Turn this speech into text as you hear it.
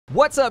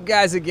What's up,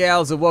 guys and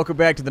gals, and welcome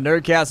back to the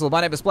Nerd Castle.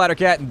 My name is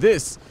Splattercat, and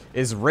this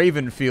is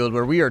Ravenfield,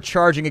 where we are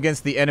charging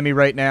against the enemy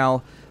right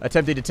now,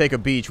 attempting to take a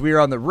beach. We are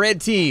on the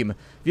red team. If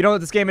you don't know what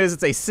this game is,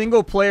 it's a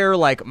single-player,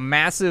 like,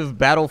 massive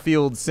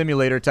battlefield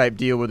simulator type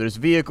deal where there's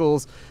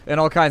vehicles and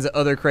all kinds of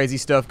other crazy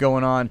stuff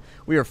going on.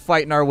 We are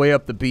fighting our way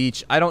up the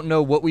beach. I don't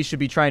know what we should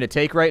be trying to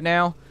take right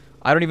now.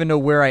 I don't even know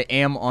where I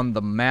am on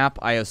the map.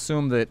 I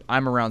assume that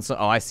I'm around some...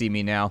 Oh, I see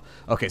me now.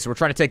 Okay, so we're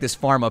trying to take this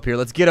farm up here.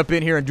 Let's get up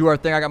in here and do our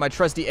thing. I got my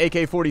trusty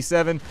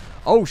AK-47.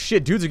 Oh,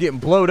 shit. Dudes are getting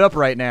blowed up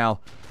right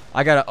now.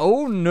 I gotta...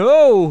 Oh,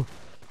 no.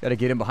 Gotta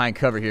get in behind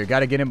cover here.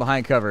 Gotta get in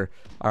behind cover.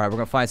 All right, we're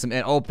gonna find some...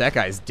 Oh, that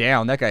guy's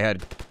down. That guy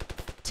had a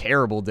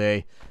terrible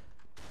day.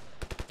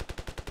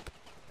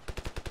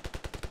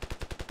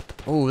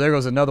 Oh, there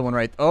goes another one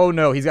right... Oh,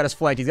 no. He's got us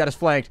flanked. He's got us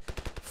flanked.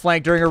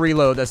 Flanked during a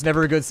reload. That's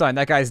never a good sign.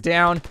 That guy's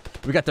down.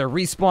 We got the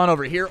respawn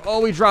over here.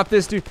 Oh, we dropped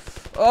this dude.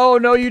 Oh,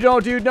 no, you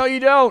don't, dude. No, you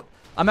don't.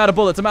 I'm out of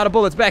bullets. I'm out of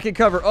bullets. Back in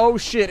cover. Oh,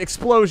 shit.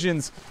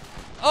 Explosions.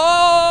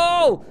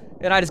 Oh!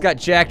 And I just got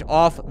jacked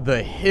off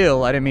the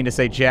hill. I didn't mean to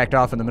say jacked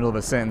off in the middle of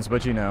a sentence,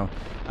 but you know.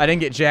 I didn't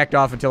get jacked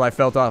off until I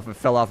fell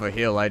off a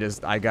hill.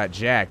 I got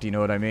jacked. You know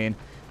what I mean?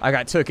 I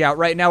got took out.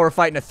 Right now, we're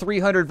fighting a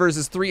 300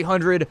 versus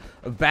 300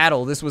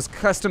 battle. This was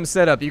custom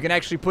setup. You can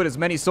actually put as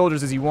many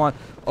soldiers as you want.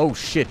 Oh,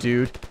 shit,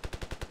 dude.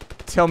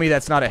 Tell me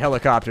that's not a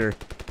helicopter.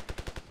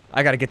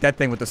 I gotta get that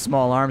thing with the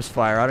small arms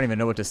fire. I don't even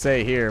know what to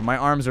say here. My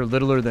arms are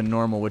littler than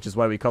normal, which is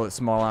why we call it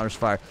small arms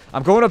fire.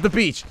 I'm going up the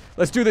beach.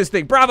 Let's do this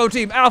thing. Bravo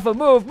team, Alpha,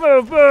 move,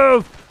 move,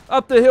 move.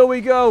 Up the hill we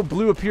go.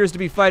 Blue appears to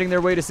be fighting their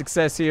way to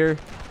success here.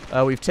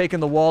 We've taken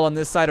the wall on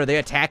this side. Are they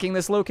attacking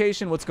this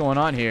location? What's going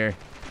on here?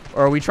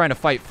 Or are we trying to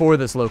fight for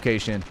this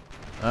location?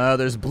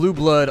 There's blue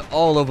blood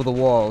all over the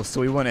walls, so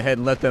we went ahead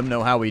and let them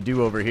know how we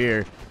do over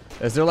here.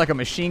 Is there like a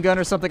machine gun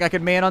or something I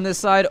could man on this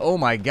side? Oh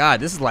my god,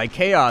 this is like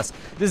chaos.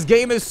 This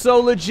game is so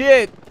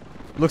legit.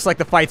 Looks like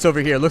the fight's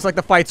over here. Looks like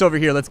the fight's over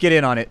here. Let's get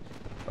in on it.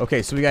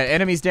 Okay, so we got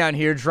enemies down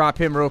here. Drop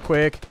him real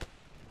quick.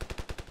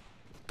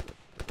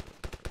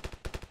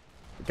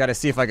 Gotta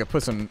see if I could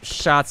put some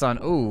shots on.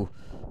 Ooh.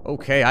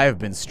 Okay, I have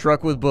been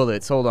struck with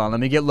bullets. Hold on, let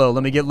me get low.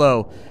 Let me get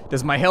low.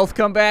 Does my health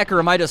come back, or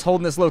am I just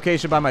holding this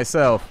location by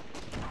myself?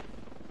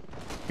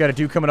 Got a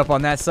dude coming up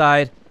on that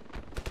side.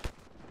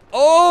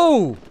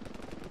 Oh!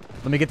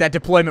 Let me get that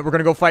deployment. We're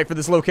gonna go fight for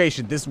this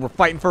location. We're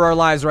fighting for our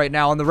lives right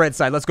now on the red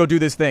side. Let's go do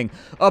this thing.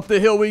 Up the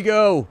hill we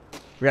go.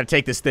 We gotta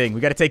take this thing.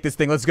 We gotta take this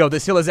thing. Let's go.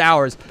 This hill is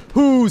ours.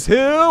 Whose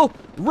hill?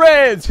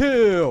 Red's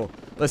hill.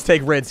 Let's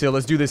take Red's hill.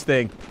 Let's do this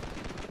thing.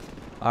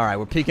 All right,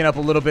 we're peeking up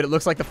a little bit. It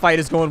looks like the fight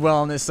is going well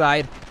on this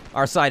side.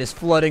 Our side is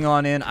flooding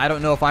on in. I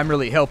don't know if I'm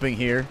really helping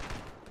here.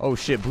 Oh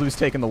shit, Blue's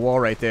taking the wall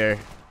right there.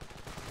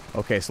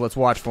 Okay, so let's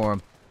watch for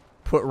him.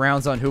 Put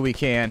rounds on who we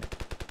can.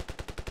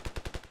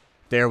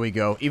 There we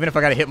go. Even if I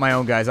gotta hit my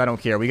own guys, I don't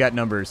care. We got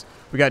numbers.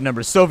 We got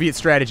numbers. Soviet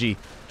strategy.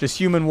 Just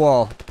human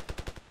wall.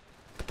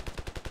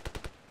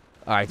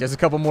 Alright, there's a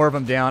couple more of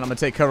them down. I'm gonna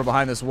take cover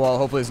behind this wall.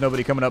 Hopefully there's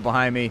nobody coming up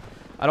behind me.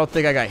 I don't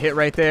think I got hit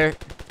right there.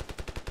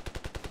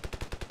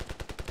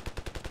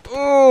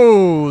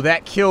 Ooh,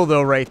 that kill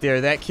though right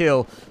there. That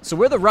kill. So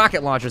where are the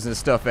rocket launchers and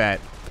stuff at?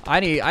 I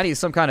need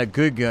some kind of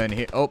good gun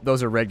here. Oh,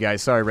 those are red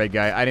guys. Sorry, red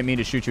guy. I didn't mean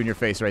to shoot you in your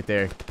face right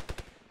there.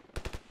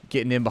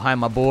 Getting in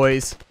behind my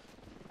boys.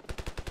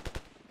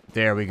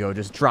 There we go.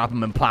 Just drop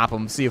them and pop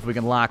them. See if we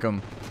can lock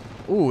them.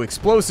 Ooh,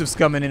 explosives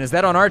coming in. Is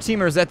that on our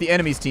team or is that the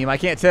enemy's team? I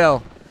can't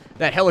tell.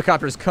 That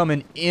helicopter's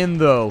coming in,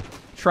 though,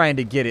 trying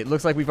to get it.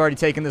 Looks like we've already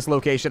taken this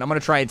location. I'm going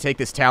to try and take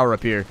this tower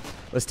up here.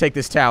 Let's take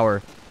this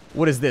tower.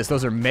 What is this?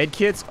 Those are med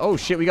kits? Oh,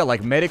 shit. We got,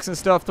 like, medics and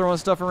stuff throwing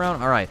stuff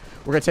around. All right.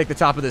 We're going to take the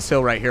top of this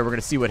hill right here. We're going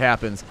to see what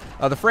happens.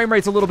 The frame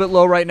rate's a little bit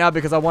low right now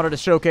because I wanted to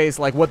showcase,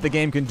 like, what the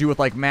game can do with,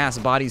 like, mass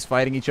bodies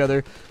fighting each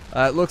other.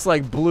 It looks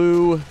like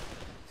Blue...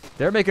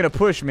 They're making a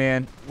push,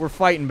 man. We're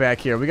fighting back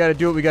here. We gotta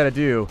do what we gotta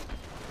do.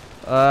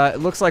 It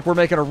looks like we're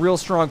making a real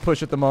strong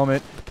push at the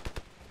moment.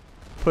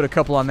 Put a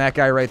couple on that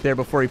guy right there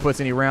before he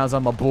puts any rounds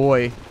on my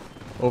boy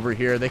over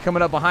here. They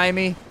coming up behind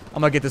me?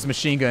 I'm gonna get this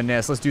machine gun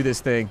nest. Let's do this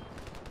thing.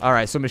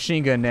 Alright, so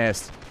machine gun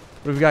nest.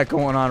 What have we got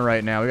going on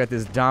right now? We got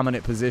this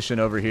dominant position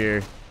over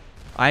here.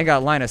 I ain't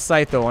got line of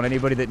sight, though, on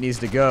anybody that needs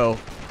to go.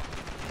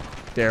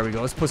 There we go.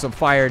 Let's put some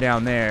fire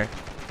down there.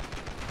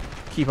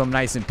 Keep them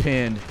nice and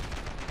pinned.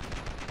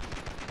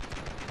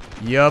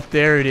 Yup,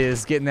 there it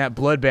is. Getting that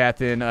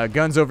bloodbath in.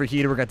 Gun's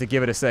overheated. We're going to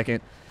give it a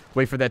second.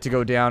 Wait for that to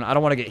go down. I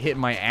don't want to get hit in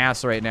my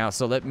ass right now,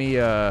 so let me,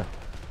 oh,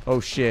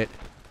 shit.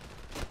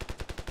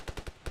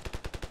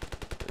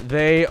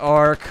 They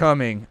are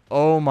coming.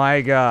 Oh,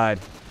 my God.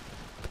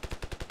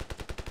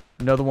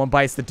 Another one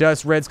bites the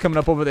dust. Red's coming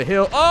up over the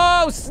hill.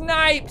 Oh,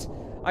 sniped!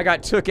 I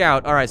got took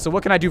out. All right, so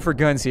what can I do for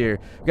guns here?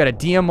 We got a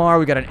DMR.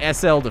 We got an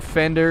SL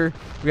Defender.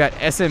 We got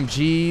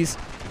SMGs.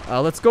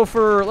 Let's go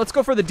for the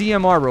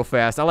DMR real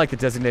fast. I like the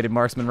designated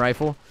marksman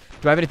rifle.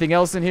 Do I have anything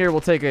else in here?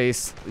 We'll take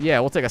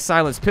a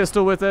silenced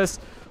pistol with us.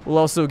 We'll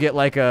also get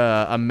like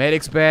a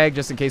medic's bag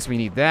just in case we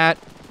need that.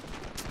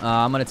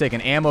 I'm gonna take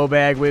an ammo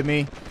bag with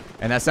me,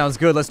 and that sounds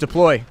good. Let's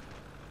deploy.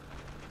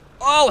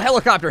 Oh,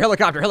 helicopter,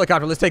 helicopter,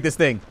 helicopter. Let's take this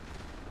thing.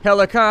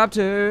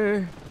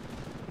 Helicopter.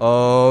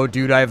 Oh,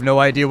 dude, I have no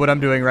idea what I'm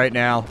doing right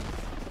now.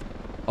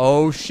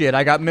 Oh, shit.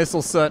 I got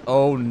missile sun.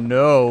 Oh,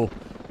 no.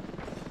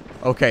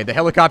 Okay, the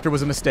helicopter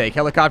was a mistake.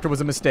 Helicopter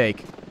was a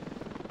mistake.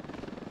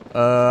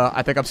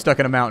 I think I'm stuck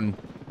in a mountain.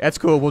 That's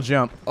cool. We'll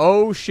jump.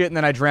 Oh, shit, and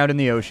then I drowned in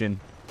the ocean.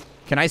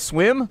 Can I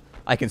swim?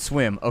 I can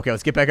swim. Okay,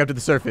 let's get back up to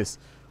the surface.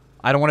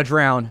 I don't want to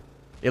drown.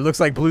 It looks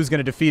like blue's going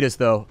to defeat us,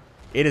 though.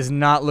 It is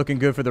not looking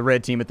good for the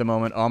red team at the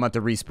moment. Oh, I'm about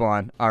to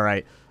respawn. All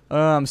right.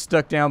 I'm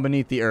stuck down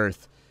beneath the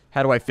earth.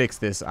 How do I fix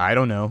this? I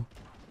don't know.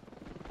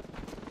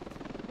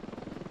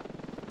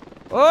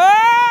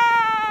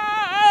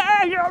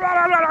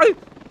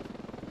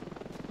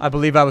 I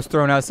believe I was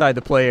thrown outside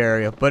the play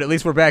area, but at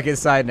least we're back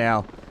inside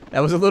now.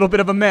 That was a little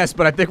bit of a mess,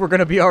 but I think we're going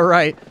to be all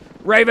right.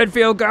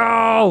 Ravenfield,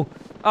 go!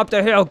 Up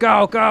the hill,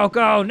 go, go,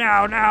 go!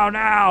 Now, now,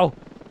 now!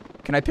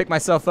 Can I pick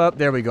myself up?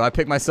 There we go. I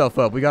picked myself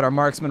up. We got our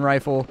marksman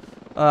rifle.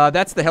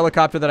 That's the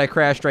helicopter that I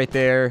crashed right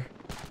there.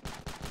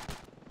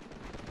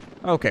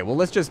 Okay, well,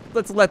 let's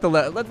let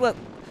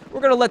we're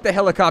gonna let the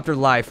helicopter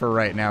lie for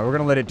right now. We're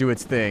gonna let it do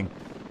its thing.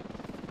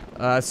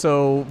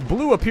 So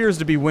blue appears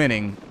to be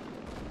winning.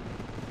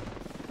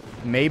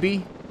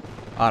 Maybe?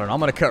 I don't know. I'm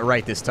gonna cut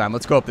right this time.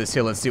 Let's go up this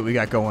hill and see what we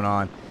got going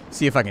on.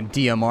 See if I can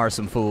DMR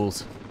some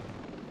fools.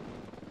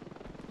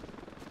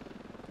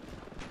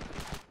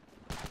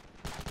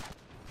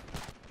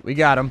 We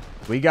got him.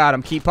 We got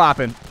him. Keep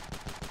popping.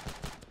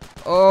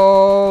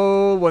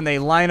 Oh, when they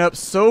line up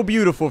so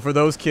beautiful for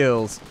those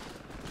kills.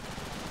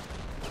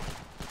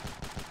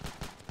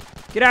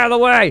 Get out of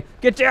the way!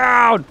 Get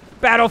down!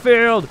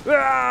 Battlefield!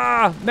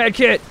 Ah!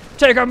 Medkit!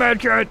 Take a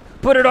medkit!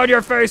 Put it on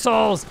your face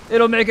holes!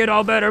 It'll make it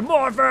all better!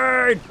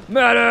 Morphine!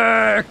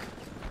 Medic!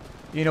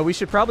 You know, we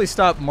should probably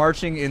stop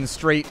marching in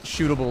straight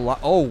shootable line.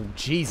 Oh,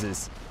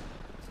 Jesus.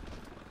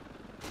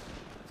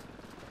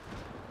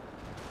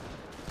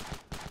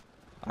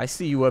 I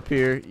see you up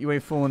here. You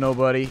ain't fooling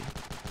nobody.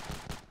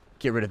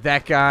 Get rid of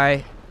that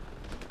guy.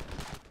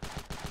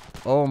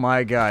 Oh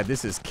my god,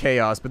 this is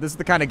chaos. But this is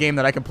the kind of game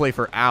that I can play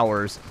for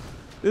hours.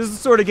 This is the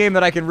sort of game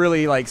that I can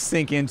really, like,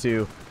 sink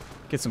into.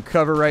 Get some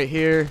cover right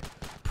here.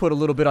 Put a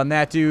little bit on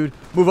that dude.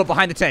 Move up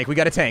behind the tank. We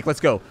got a tank. Let's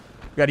go.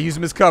 We got to use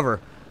him as cover.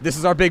 This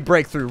is our big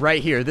breakthrough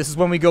right here. This is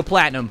when we go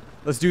platinum.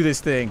 Let's do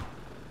this thing.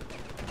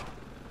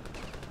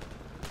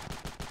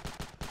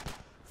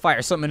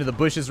 Fire something into the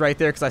bushes right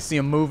there because I see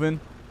him moving.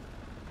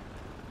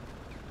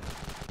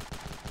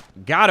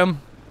 Got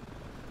him.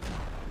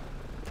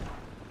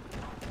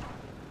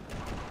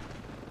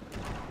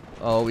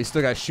 Oh, we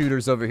still got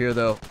shooters over here,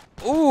 though.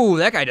 Ooh,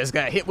 that guy just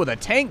got hit with a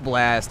tank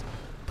blast.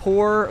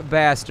 Poor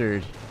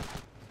bastard.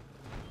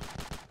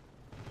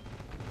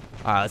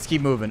 Alright, let's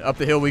keep moving. Up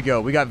the hill we go.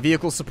 We got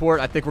vehicle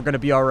support. I think we're going to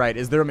be alright.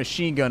 Is there a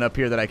machine gun up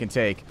here that I can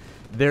take?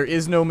 There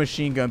is no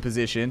machine gun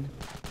position.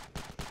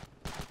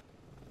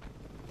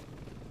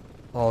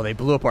 Oh, they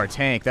blew up our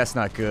tank. That's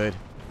not good.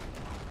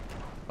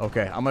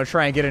 Okay, I'm going to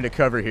try and get into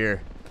cover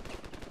here.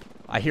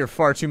 I hear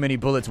far too many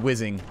bullets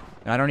whizzing.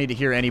 And I don't need to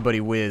hear anybody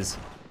whiz.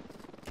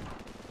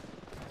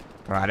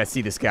 Alright, I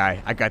see this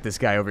guy. I got this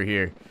guy over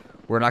here.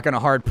 We're not going to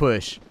hard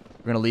push.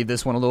 We're going to leave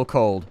this one a little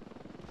cold.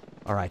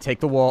 Alright, take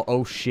the wall.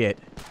 Oh, shit.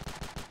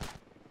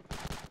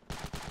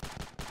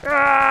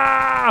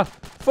 Ah!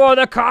 For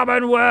the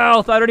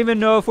Commonwealth! I don't even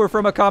know if we're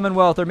from a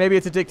Commonwealth, or maybe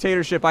it's a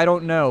dictatorship. I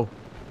don't know.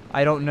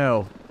 I don't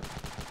know.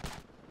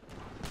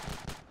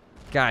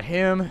 Got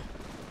him.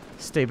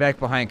 Stay back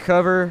behind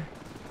cover.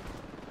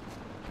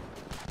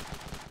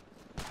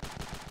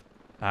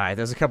 Alright,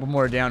 there's a couple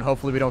more down.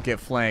 Hopefully we don't get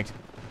flanked.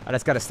 I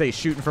just gotta stay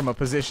shooting from a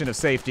position of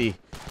safety.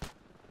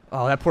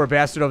 Oh, that poor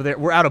bastard over there.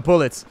 We're out of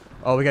bullets.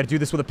 Oh, we gotta do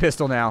this with a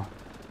pistol now.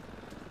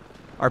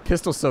 Our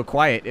pistol's so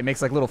quiet. It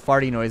makes like little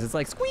farty noise. It's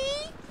like squee.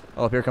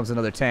 Oh, here comes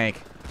another tank.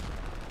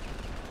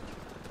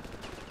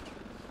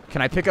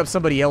 Can I pick up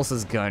somebody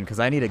else's gun? Because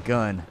I need a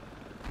gun.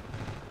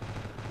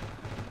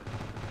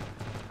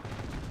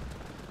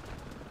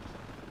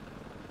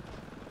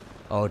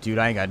 Oh, dude,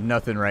 I ain't got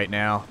nothing right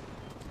now.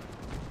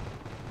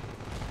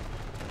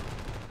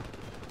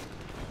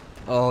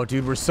 Oh,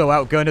 dude, we're so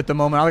outgunned at the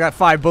moment. I only got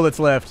 5 bullets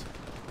left.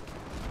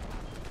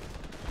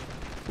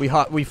 We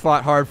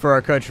fought hard for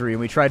our country, and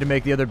we tried to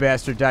make the other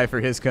bastard die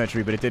for his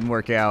country, but it didn't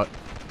work out.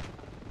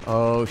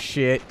 Oh,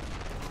 shit.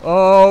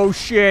 Oh,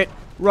 shit.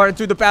 Running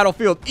through the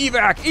battlefield.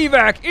 Evac,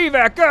 evac,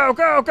 evac. Go,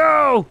 go,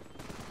 go.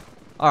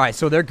 All right,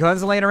 so there are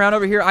guns laying around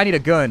over here. I need a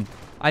gun.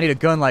 I need a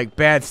gun like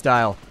bad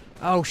style.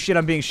 Oh, shit,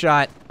 I'm being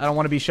shot. I don't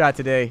want to be shot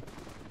today.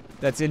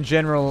 That's in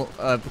general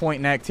a point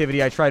in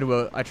activity I try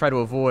to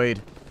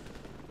avoid.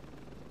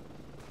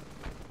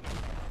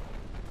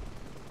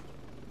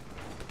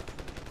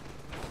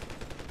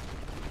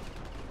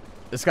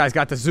 This guy's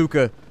got the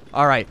Zuka.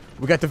 Alright,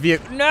 we got the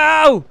vehicle.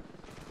 No!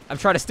 I'm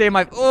trying to stay in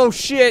my... Oh,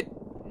 shit!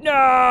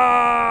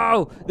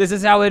 No! This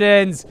is how it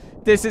ends.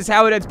 This is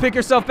how it ends. Pick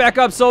yourself back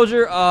up,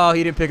 soldier. Oh,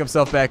 he didn't pick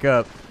himself back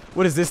up.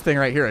 What is this thing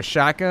right here? A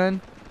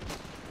shotgun?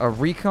 A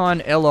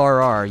Recon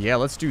LRR. Yeah,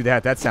 let's do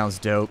that. That sounds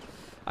dope.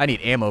 I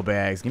need ammo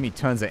bags. Give me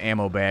tons of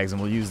ammo bags,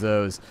 and we'll use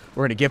those.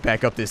 We're going to get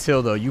back up this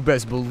hill, though. You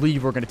best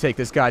believe we're going to take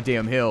this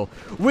goddamn hill.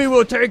 We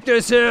will take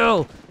this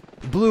hill!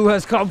 Blue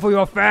has come for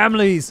your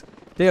families.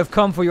 They have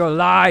come for your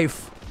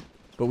life.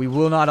 But we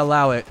will not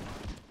allow it.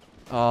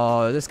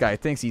 Oh, this guy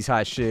thinks he's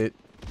hot shit.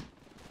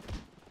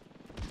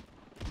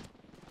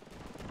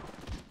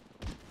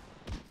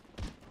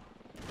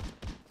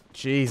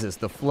 Jesus,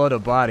 the flood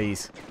of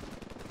bodies.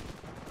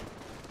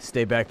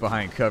 Stay back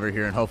behind cover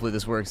here, and hopefully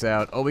this works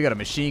out. Oh, we got a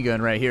machine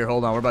gun right here.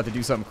 Hold on, we're about to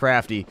do something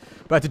crafty.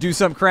 About to do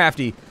something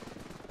crafty.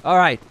 All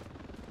right.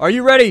 Are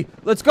you ready?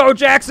 Let's go,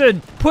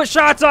 Jackson. Put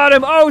shots on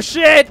him. Oh,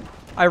 shit.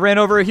 I ran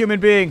over a human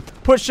being.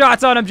 Put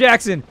shots on him,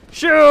 Jackson.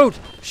 Shoot.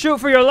 Shoot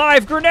for your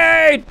life.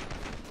 Grenade.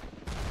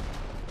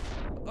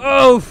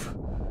 Oof.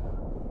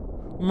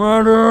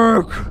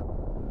 Medic.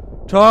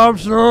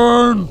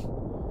 Thompson.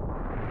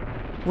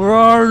 Where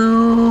are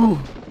you?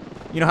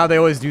 You know how they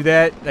always do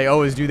that? They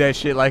always do that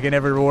shit like in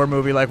every war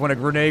movie. Like when a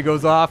grenade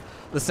goes off,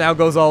 the sound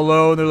goes all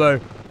low and they're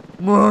like,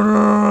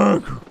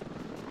 medic.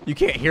 You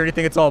can't hear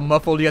anything. It's all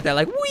muffled. You got that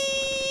like, wee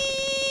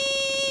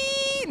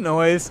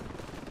noise.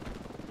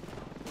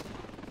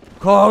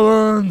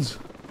 Collins.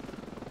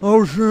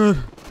 Oh shit.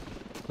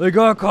 They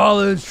got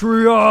Collins.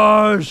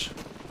 Triage.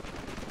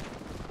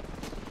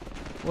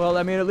 Well,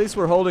 I mean, at least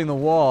we're holding the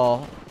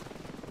wall.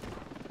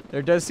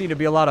 There does seem to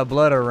be a lot of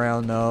blood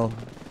around, though.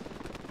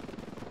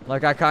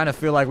 Like, I kind of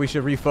feel like we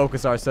should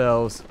refocus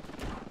ourselves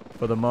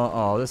for the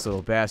oh, this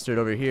little bastard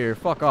over here.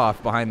 Fuck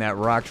off behind that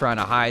rock trying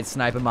to hide,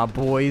 sniping my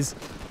boys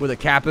with a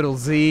capital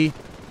Z.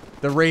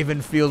 The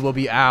Ravenfield will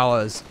be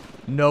ours.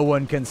 No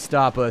one can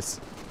stop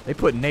us. They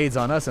put nades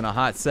on us in a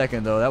hot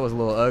second, though. That was a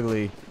little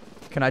ugly.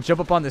 Can I jump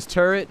up on this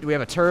turret? Do we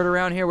have a turret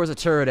around here? Where's a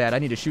turret at? I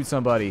need to shoot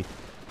somebody.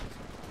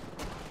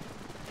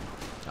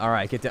 All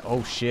right, get down.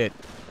 Oh, shit.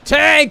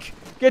 Tank!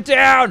 Get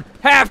down!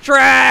 Half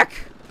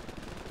track!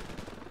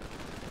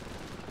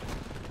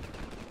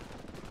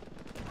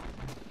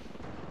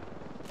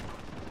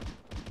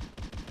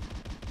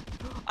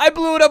 I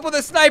blew it up with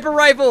a sniper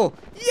rifle!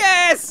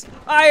 Yes!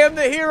 I am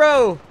the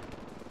hero!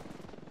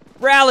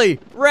 Rally!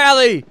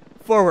 Rally!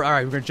 Forward.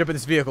 Alright, we're gonna jump in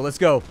this vehicle. Let's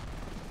go.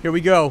 Here we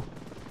go.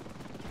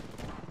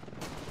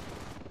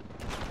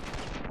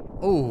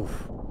 Ooh.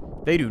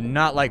 They do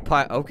not like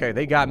okay,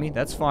 they got me.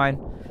 That's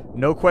fine.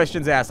 No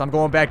questions asked. I'm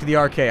going back to the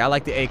RK. I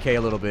like the AK a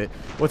little bit.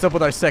 What's up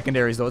with our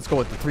secondaries, though? Let's go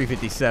with the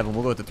 357.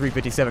 We'll go with the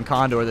 357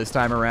 Condor this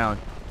time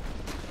around.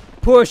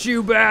 Push,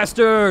 you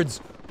bastards!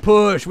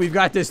 Push! We've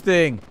got this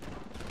thing.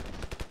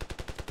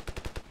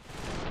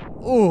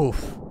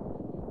 Oof.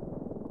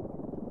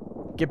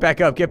 Get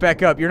back up. Get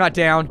back up. You're not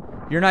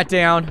down. You're not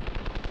down.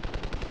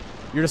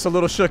 You're just a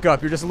little shook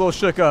up. You're just a little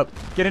shook up.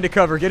 Get into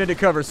cover. Get into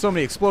cover. So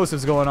many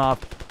explosives going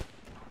off.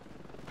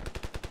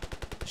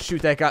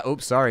 Shoot that guy.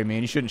 Oops, sorry,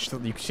 man.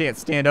 You can't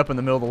stand up in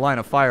the middle of the line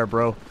of fire,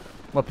 bro.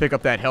 I'm gonna pick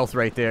up that health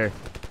right there.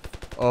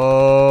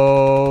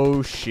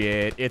 Oh,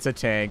 shit. It's a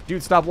tank.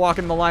 Dude, stop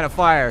walking in the line of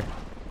fire.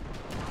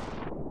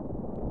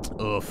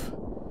 Oof.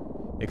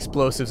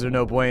 Explosives are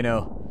no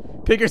bueno.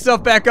 Pick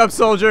yourself back up,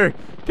 soldier.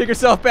 Pick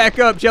yourself back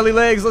up, jelly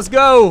legs. Let's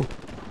go.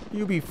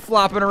 You be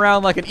flopping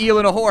around like an eel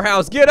in a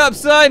whorehouse. Get up,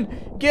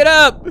 son. Get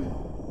up.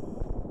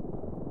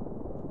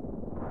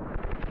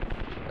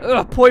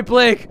 Ugh, point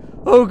blank.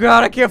 Oh,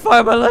 God, I can't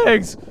find my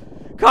legs.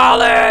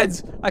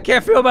 Collins! I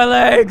can't feel my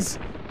legs.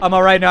 I'm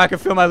all right now. I can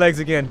feel my legs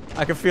again.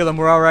 I can feel them.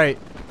 We're all right.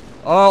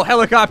 Oh,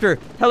 helicopter.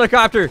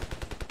 Helicopter.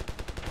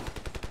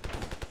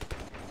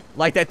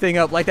 Light that thing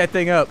up. Light that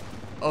thing up.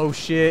 Oh,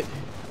 shit.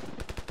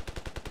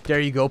 There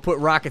you go. Put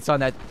rockets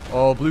on that.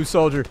 Oh, blue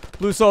soldier.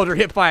 Blue soldier.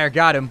 Hip fire.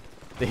 Got him.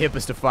 The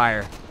hippest of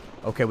fire.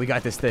 Okay, we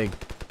got this thing.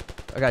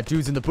 I got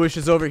dudes in the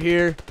bushes over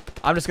here.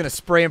 I'm just going to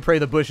spray and pray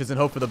the bushes and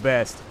hope for the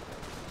best.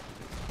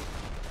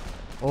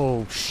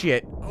 Oh,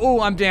 shit. Oh,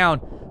 I'm down.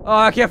 Oh,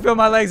 I can't feel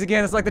my legs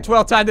again. It's like the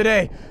 12th time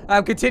today.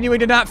 I'm continuing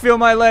to not feel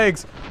my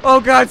legs.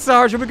 Oh, God,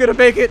 Sarge, are we going to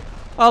make it?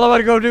 All I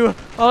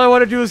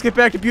want to do is get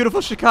back to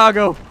beautiful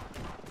Chicago.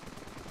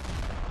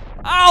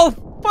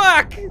 Oh,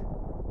 fuck.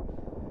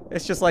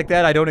 It's just like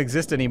that. I don't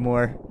exist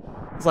anymore.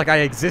 It's like I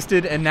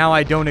existed and now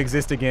I don't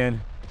exist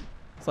again.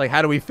 It's like,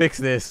 how do we fix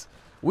this?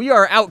 We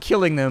are out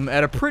killing them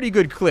at a pretty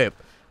good clip.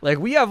 Like,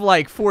 we have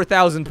like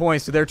 4,000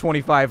 points to their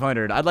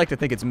 2,500. I'd like to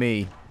think it's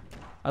me.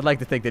 I'd like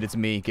to think that it's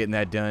me getting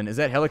that done. Is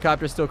that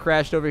helicopter still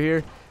crashed over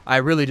here? I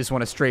really just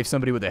want to strafe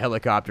somebody with a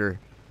helicopter.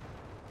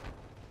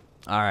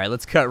 Alright,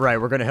 let's cut right.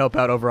 We're going to help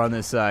out over on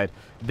this side.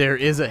 There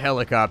is a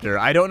helicopter.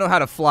 I don't know how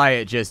to fly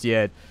it just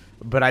yet,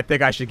 but I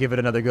think I should give it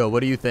another go. What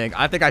do you think?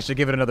 I think I should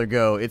give it another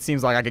go. It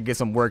seems like I could get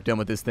some work done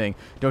with this thing.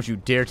 Don't you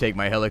dare take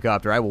my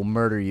helicopter. I will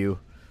murder you.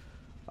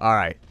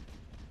 Alright.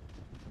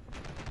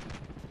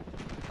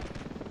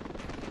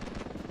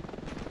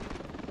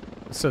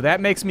 So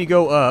that makes me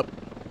go up.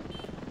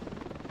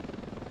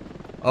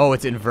 Oh,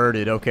 it's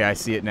inverted. Okay, I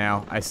see it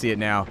now. I see it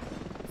now.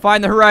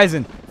 Find the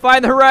horizon.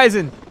 Find the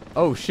horizon.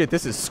 Oh, shit.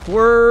 This is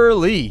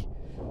squirrely.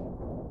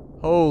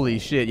 Holy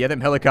shit. Yeah, them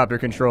helicopter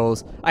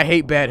controls. I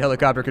hate bad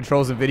helicopter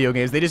controls in video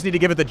games. They just need to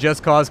give it the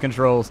Just Cause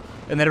controls,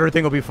 and then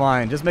everything will be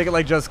fine. Just make it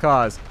like Just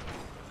Cause.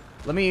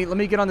 Let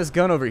me get on this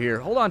gun over here.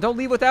 Hold on, don't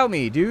leave without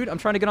me, dude. I'm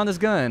trying to get on this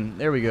gun.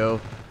 There we go.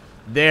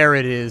 There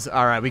it is.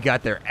 All right, we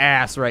got their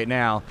ass right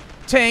now.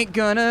 Tank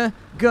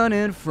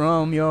gunning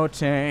from your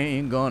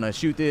tank. Gonna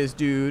shoot this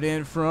dude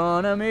in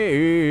front of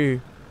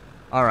me.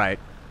 All right.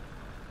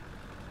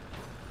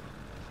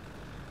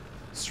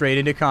 Straight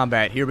into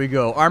combat. Here we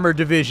go. Armored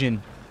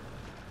Division.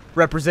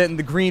 Representing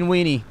the green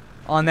weenie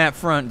on that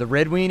front. The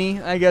red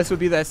weenie, I guess, would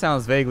be. That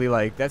sounds vaguely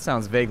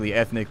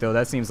ethnic, though.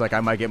 That seems like I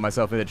might get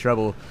myself into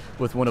trouble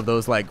with one of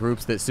those, like,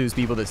 groups that sues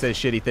people that says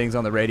shitty things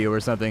on the radio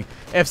or something.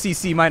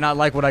 FCC might not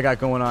like what I got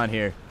going on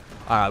here.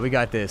 All right, we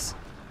got this.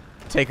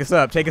 Take us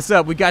up. Take us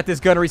up. We got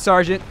this, Gunnery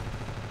Sergeant.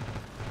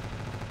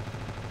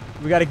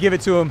 We got to give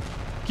it to him.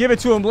 Give it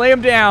to him. Lay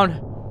him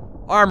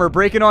down. Armor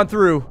breaking on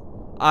through.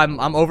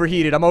 I'm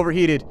overheated. I'm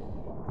overheated.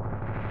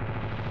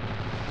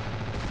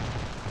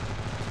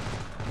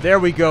 There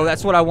we go.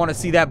 That's what I want to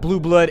see. That blue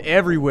blood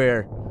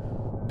everywhere.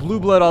 Blue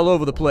blood all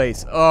over the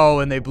place. Oh,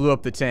 and they blew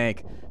up the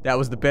tank. That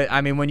was the best.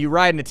 I mean, when you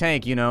ride in a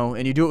tank, you know,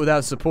 and you do it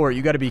without support,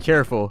 you got to be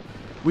careful.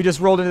 We just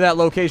rolled into that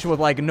location with,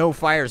 like, no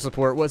fire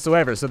support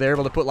whatsoever, so they're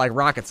able to put, like,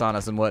 rockets on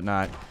us and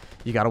whatnot.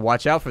 You got to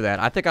watch out for that.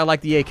 I think I like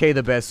the AK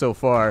the best so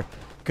far.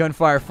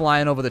 Gunfire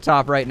flying over the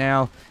top right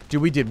now.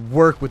 Dude, we did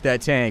work with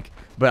that tank,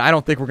 but I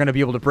don't think we're going to be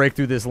able to break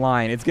through this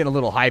line. It's getting a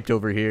little hyped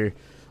over here.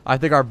 I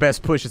think our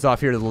best push is off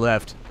here to the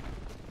left.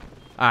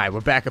 Alright,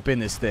 we're back up in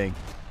this thing.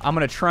 I'm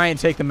going to try and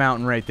take the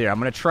mountain right there. I'm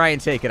going to try and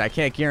take it. I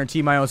can't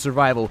guarantee my own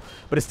survival,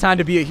 but it's time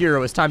to be a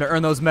hero. It's time to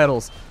earn those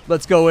medals.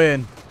 Let's go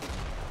in.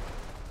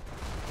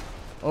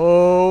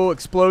 Oh,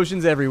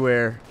 explosions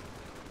everywhere.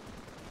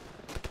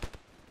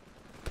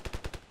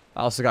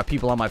 I also got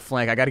people on my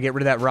flank. I got to get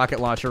rid of that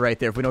rocket launcher right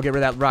there. If we don't get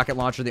rid of that rocket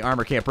launcher, the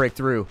armor can't break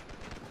through.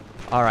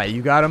 Alright,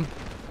 you got him?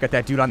 Got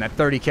that dude on that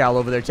 30 cal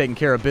over there taking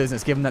care of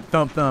business. Give him that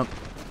thump thump.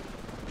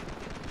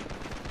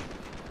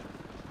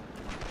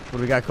 What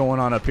do we got going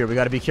on up here? We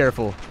got to be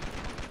careful.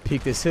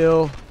 Peek this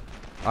hill.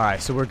 All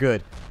right, so we're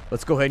good.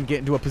 Let's go ahead and get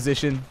into a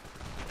position.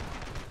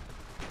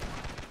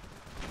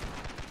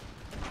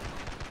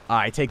 All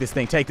right, take this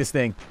thing. Take this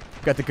thing.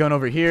 Got the gun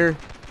over here.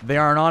 They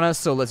aren't on us,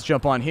 so let's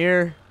jump on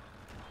here.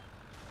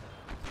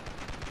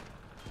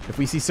 If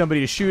we see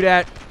somebody to shoot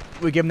at,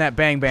 we give them that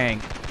bang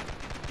bang.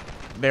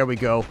 There we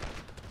go.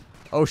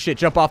 Oh, shit.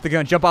 Jump off the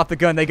gun. Jump off the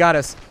gun. They got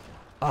us.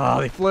 Oh,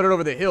 they floated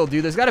over the hill,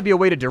 dude. There's got to be a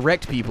way to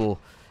direct people.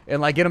 And,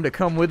 like, get them to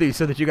come with you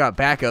so that you got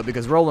backup,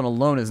 because rolling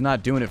alone is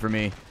not doing it for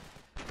me.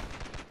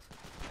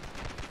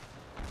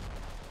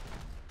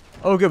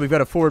 Oh, good. We've got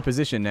a forward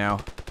position now.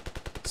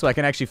 So I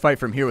can actually fight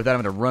from here without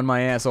having to run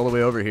my ass all the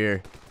way over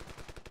here.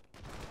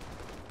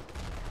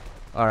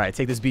 Alright,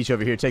 take this beach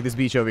over here. Take this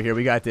beach over here.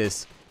 We got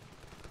this.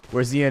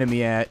 Where's the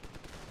enemy at?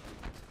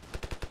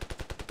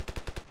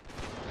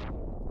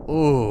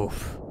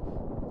 Oof.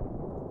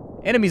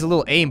 Enemy's a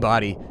little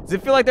aimbody. Does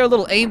it feel like they're a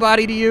little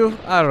aimbody to you?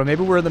 I don't know.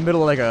 Maybe we're in the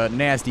middle of like a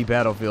nasty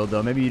battlefield,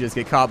 though. Maybe you just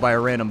get caught by a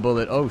random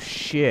bullet. Oh,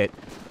 shit.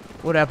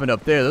 What happened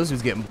up there? Those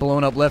dudes getting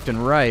blown up left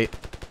and right.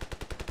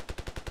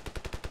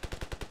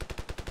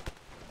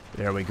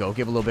 There we go.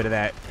 Give a little bit of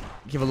that.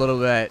 Give a little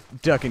bit of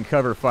that duck and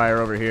cover fire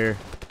over here.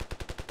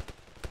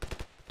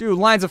 Dude,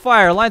 lines of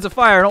fire. Lines of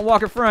fire. Don't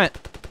walk in front.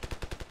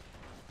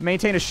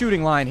 Maintain a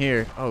shooting line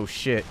here. Oh,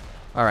 shit.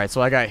 All right,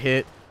 so I got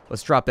hit.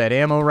 Let's drop that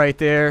ammo right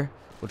there.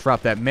 We'll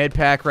drop that med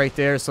pack right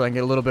there so I can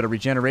get a little bit of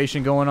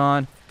regeneration going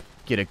on.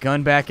 Get a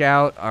gun back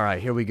out. All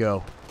right, here we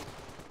go.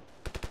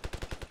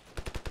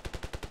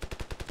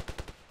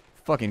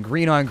 Fucking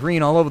green on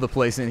green all over the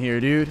place in here,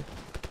 dude.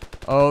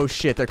 Oh,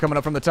 shit. They're coming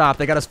up from the top.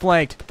 They got us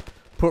flanked.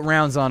 Put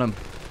rounds on them.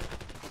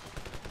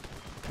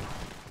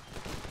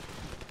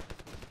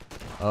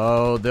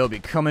 Oh, they'll be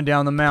coming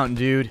down the mountain,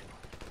 dude.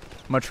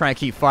 I'm going to try and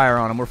keep fire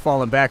on them. We're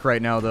falling back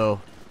right now,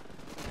 though.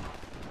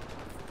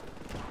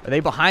 Are they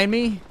behind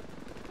me?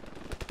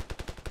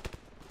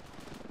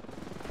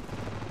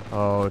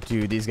 Oh,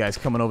 dude, these guys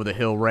coming over the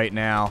hill right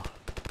now.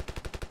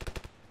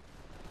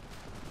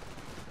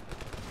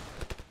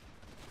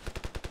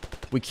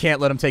 We can't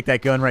let them take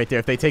that gun right there.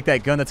 If they take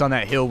that gun that's on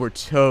that hill, we're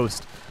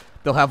toast.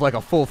 They'll have like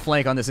a full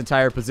flank on this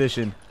entire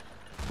position.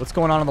 What's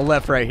going on the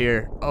left right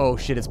here? Oh,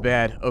 shit, it's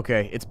bad.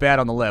 Okay, it's bad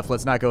on the left.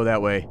 Let's not go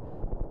that way.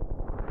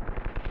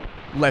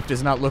 Left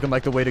is not looking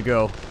like the way to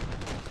go.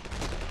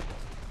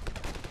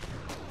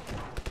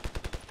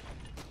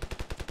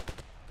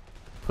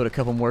 Put a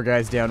couple more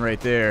guys down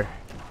right there.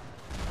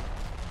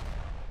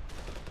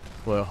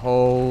 But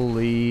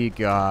holy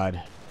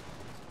God.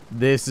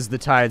 This is the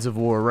tides of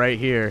war right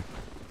here.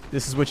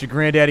 This is what your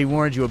granddaddy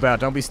warned you about.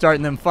 Don't be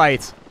starting them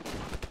fights.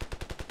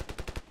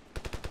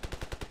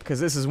 Because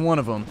this is one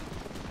of them.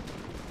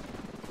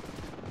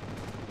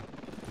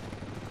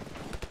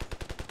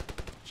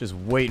 Just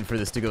waiting for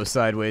this to go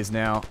sideways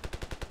now.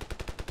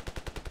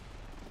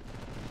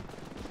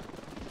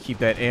 Keep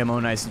that ammo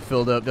nice and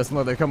filled up. Doesn't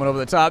look like they're coming over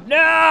the top.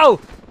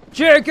 No!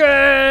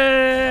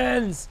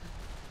 Chickens!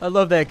 I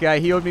love that guy.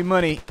 He owed me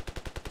money.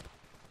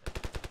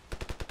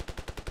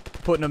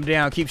 Putting them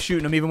down. Keep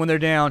shooting them even when they're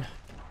down.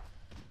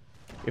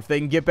 If they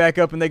can get back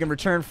up and they can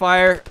return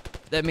fire,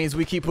 that means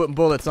we keep putting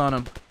bullets on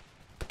them.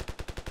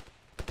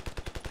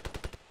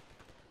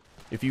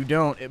 If you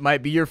don't, it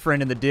might be your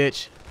friend in the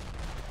ditch.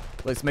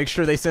 Let's make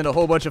sure they send a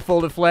whole bunch of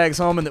folded flags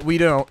home and that we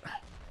don't.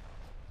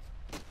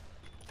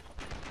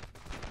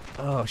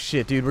 Oh,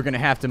 shit, dude. We're going to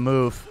have to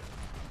move.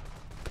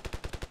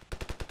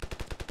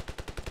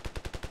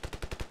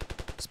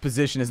 This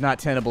position is not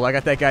tenable. I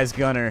got that guy's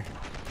gunner.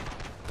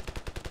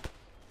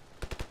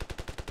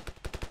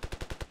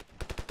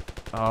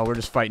 Oh, we're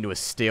just fighting to a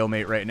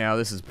stalemate right now.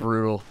 This is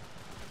brutal.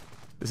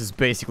 This is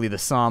basically the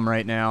Somme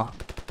right now.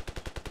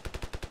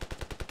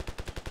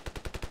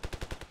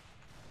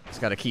 Just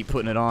got to keep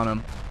putting it on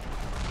him.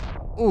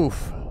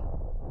 Oof.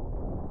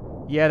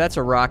 Yeah, that's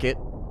a rocket.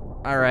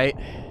 All right.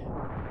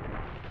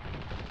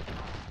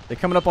 They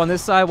coming up on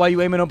this side? Why are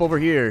you aiming up over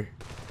here?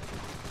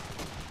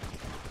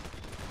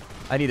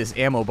 I need this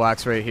ammo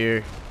box right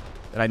here.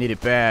 And I need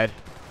it bad.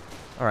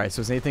 Alright,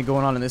 so is anything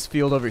going on in this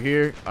field over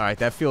here? Alright,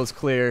 that field's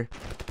clear.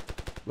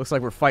 Looks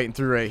like we're fighting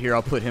through right here.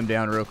 I'll put him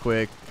down real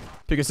quick.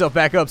 Pick yourself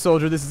back up,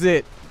 soldier. This is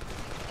it.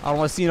 I don't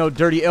want to see no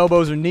dirty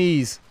elbows or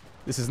knees.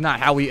 This is not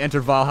how we enter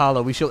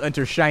Valhalla. We shall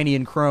enter shiny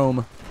and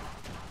chrome.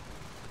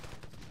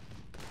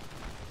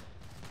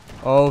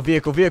 Oh,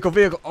 vehicle, vehicle,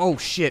 vehicle. Oh,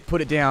 shit. Put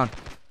it down.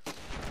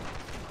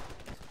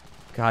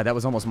 God, that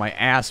was almost my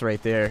ass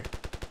right there.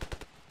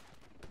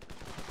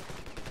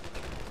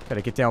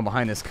 Gotta get down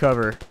behind this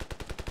cover.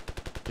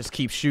 Just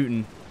keep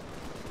shooting.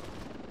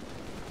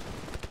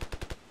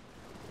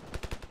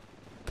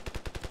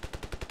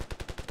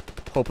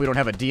 Hope we don't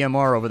have a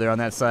DMR over there on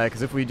that side,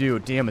 because if we do,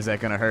 damn is that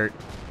gonna hurt.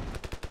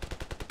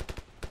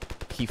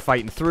 Keep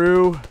fighting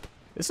through.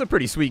 This is a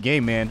pretty sweet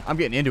game, man. I'm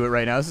getting into it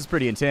right now. This is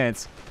pretty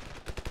intense.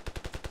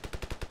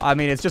 I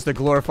mean, it's just a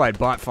glorified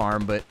bot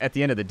farm, but at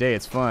the end of the day,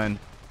 it's fun.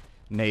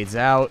 Nades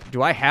out.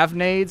 Do I have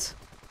nades?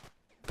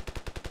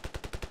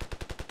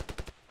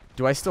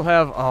 Do I still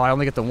have... Oh, I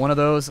only get the one of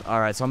those?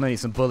 Alright, so I'm gonna need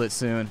some bullets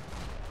soon.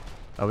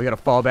 Oh, we gotta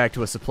fall back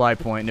to a supply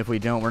point, and if we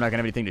don't, we're not gonna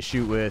have anything to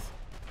shoot with.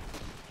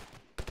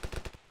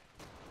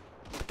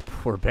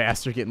 Poor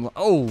bastard getting...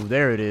 Oh,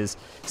 there it is.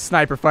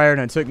 Sniper fired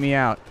and took me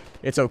out.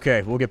 It's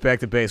okay. We'll get back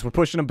to base. We're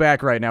pushing him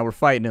back right now. We're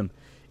fighting him.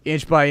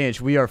 Inch by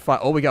inch. We are...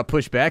 Oh, we got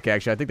pushed back,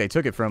 actually. I think they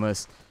took it from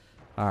us.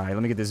 Alright,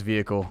 let me get this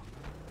vehicle.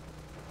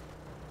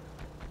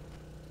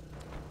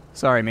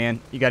 Sorry, man.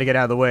 You gotta get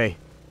out of the way.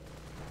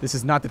 This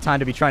is not the time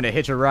to be trying to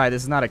hitch a ride.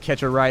 This is not a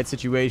catch-a-ride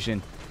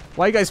situation.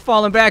 Why are you guys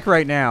falling back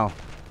right now?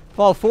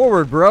 Fall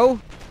forward, bro.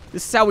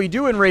 This is how we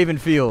do in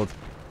Ravenfield.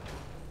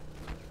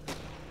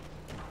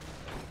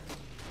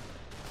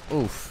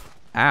 Oof.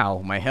 Ow,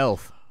 my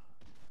health.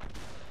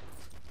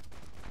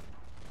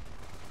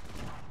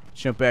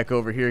 Jump back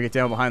over here. Get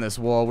down behind this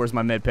wall. Where's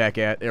my med pack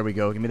at? There we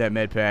go. Give me that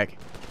med pack.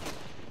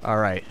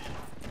 Alright.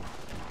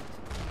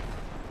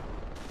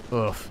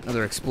 Oof.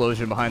 Another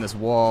explosion behind this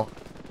wall.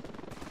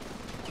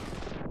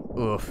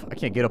 Oof. I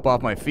can't get up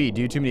off my feet,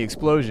 dude. Too many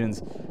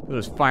explosions. They're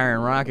just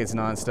firing rockets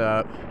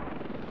nonstop.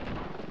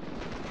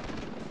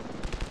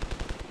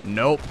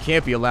 Nope.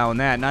 Can't be allowing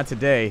that. Not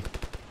today.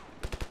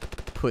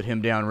 Put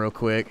him down real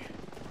quick.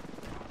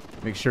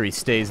 Make sure he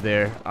stays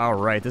there.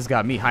 Alright. This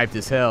got me hyped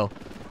as hell.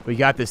 We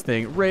got this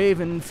thing.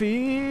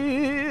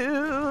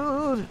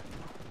 Ravenfield.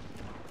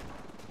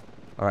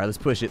 Alright, let's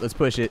push it. Let's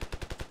push it.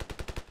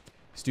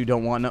 This dude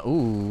don't want no...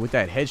 Ooh, with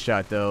that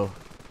headshot, though.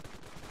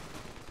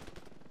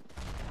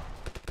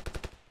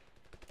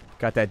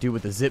 Got that dude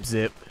with the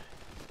zip-zip.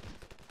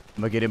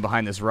 I'm gonna get in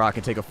behind this rock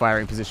and take a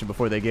firing position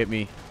before they get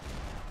me.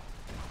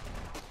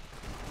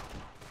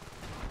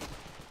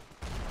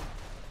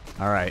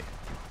 Alright.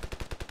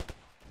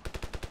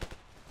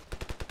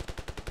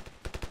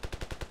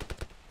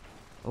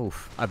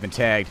 Oof, I've been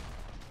tagged.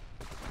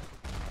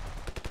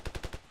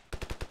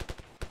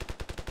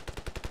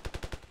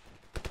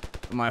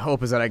 My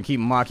hope is that I can keep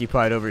them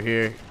occupied over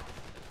here.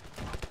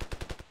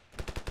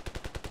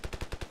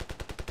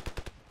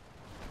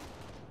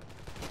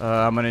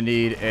 I'm gonna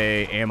need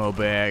a ammo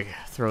bag.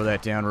 Throw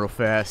that down real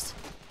fast.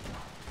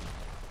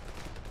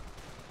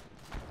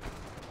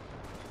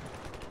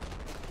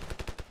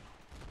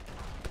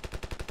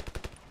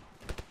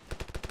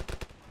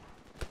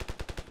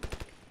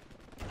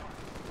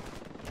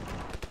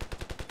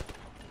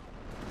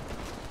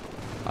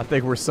 I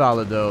think we're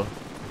solid though.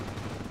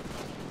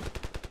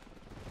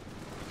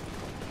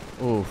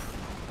 Oof.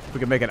 If we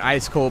can make an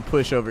ice cold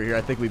push over here,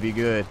 I think we'd be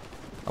good.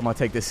 I'm gonna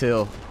take this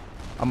hill.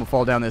 I'm gonna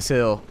fall down this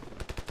hill.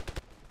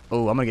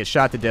 Oh, I'm gonna get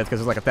shot to death because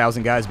there's like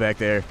 1,000 guys back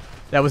there.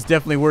 That was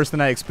definitely worse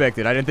than I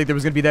expected. I didn't think there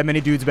was gonna be that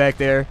many dudes back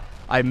there.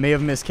 I may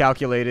have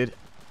miscalculated.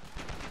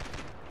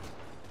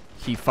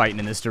 Keep fighting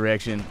in this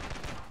direction.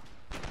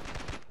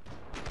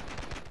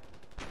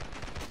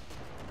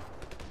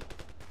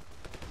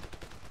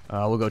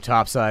 We'll go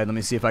topside. Let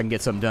me see if I can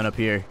get something done up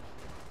here.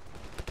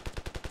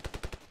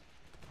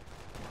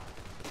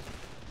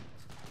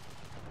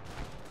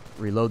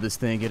 Reload this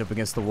thing, get up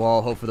against the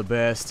wall, hope for the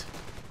best.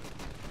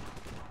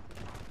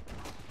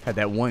 Had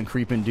that one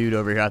creeping dude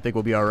over here. I think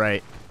we'll be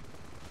alright.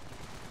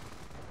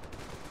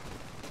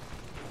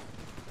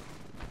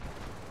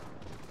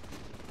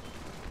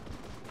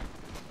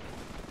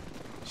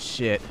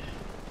 Shit.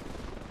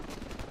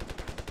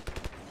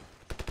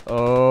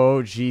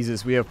 Oh,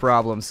 Jesus, we have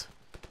problems.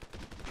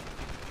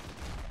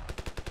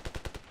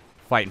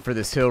 Fighting for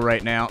this hill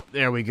right now.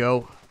 There we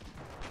go.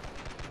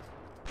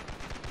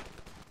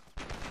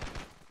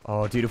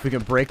 Oh, dude, if we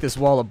can break this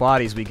wall of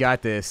bodies, we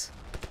got this.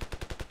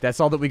 That's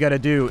all that we gotta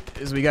do,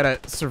 is we gotta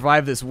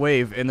survive this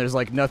wave, and there's,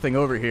 like, nothing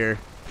over here.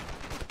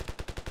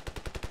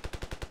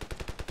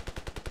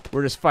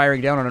 We're just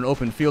firing down on an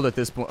open field at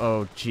this point.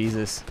 Oh,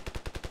 Jesus.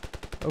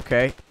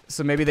 Okay,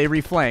 so maybe they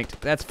reflanked.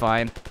 That's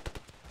fine.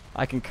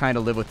 I can kind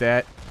of live with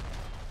that.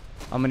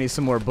 I'm gonna need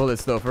some more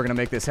bullets, though, if we're gonna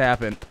make this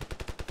happen.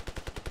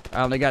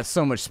 I only got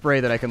so much spray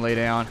that I can lay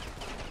down.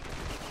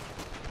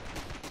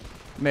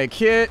 Make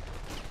hit.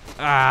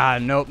 Ah,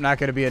 nope, not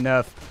gonna be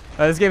enough.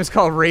 This game is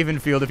called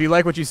Ravenfield. If you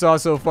like what you saw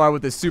so far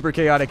with this super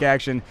chaotic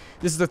action,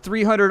 this is a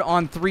 300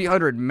 on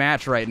 300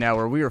 match right now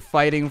where we are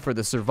fighting for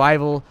the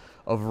survival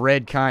of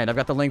red kind. I've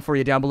got the link for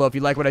you down below. If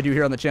you like what I do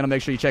here on the channel,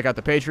 make sure you check out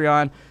the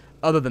Patreon.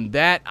 Other than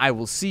that, I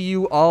will see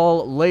you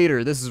all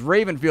later. This is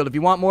Ravenfield. If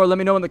you want more, let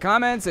me know in the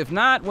comments. If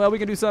not, well, we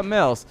can do something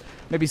else.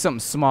 Maybe something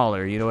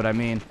smaller, you know what I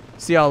mean?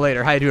 See y'all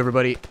later. How you do,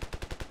 everybody?